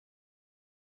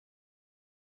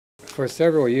For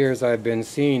several years I've been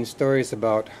seeing stories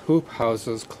about hoop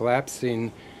houses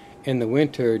collapsing in the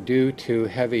winter due to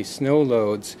heavy snow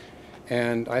loads,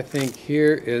 and I think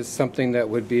here is something that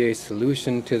would be a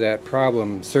solution to that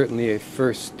problem, certainly a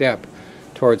first step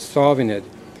towards solving it,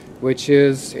 which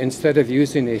is instead of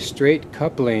using a straight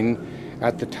coupling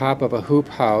at the top of a hoop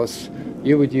house,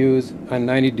 you would use a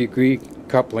 90-degree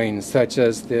coupling such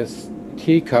as this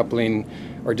T coupling,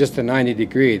 or just a 90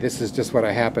 degree. This is just what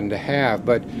I happen to have,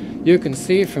 but you can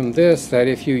see from this that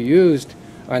if you used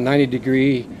a 90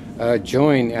 degree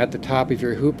join at the top of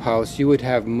your hoop house, you would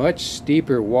have much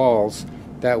steeper walls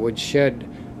that would shed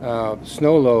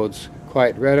snow loads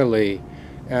quite readily.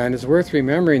 And it's worth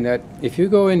remembering that if you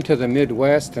go into the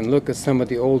Midwest and look at some of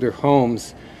the older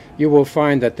homes, you will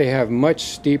find that they have much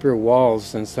steeper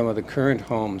walls than some of the current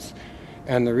homes.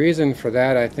 And the reason for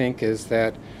that, I think, is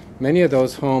that many of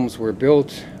those homes were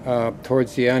built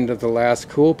towards the end of the last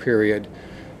cool period,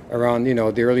 around the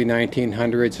early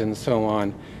 1900s and so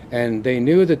on, and they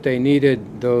knew that they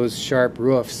needed those sharp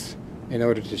roofs in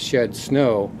order to shed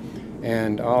snow.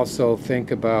 And also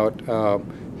think about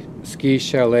ski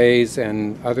chalets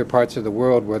and other parts of the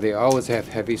world where they always have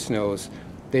heavy snows.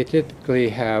 They typically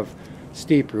have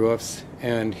steep roofs,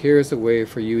 and here's a way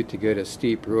for you to get a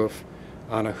steep roof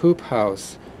on a hoop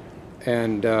house.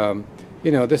 And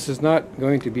this is not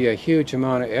going to be a huge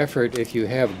amount of effort. If you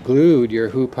have glued your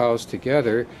hoop house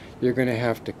together, you're going to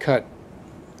have to cut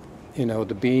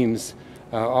the beams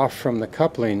off from the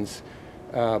couplings,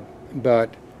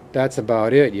 but that's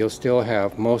about it. You'll still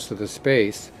have most of the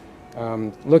space.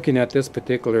 Looking at this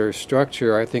particular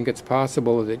structure, I think it's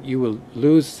possible that you will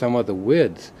lose some of the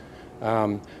width,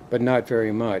 but not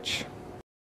very much.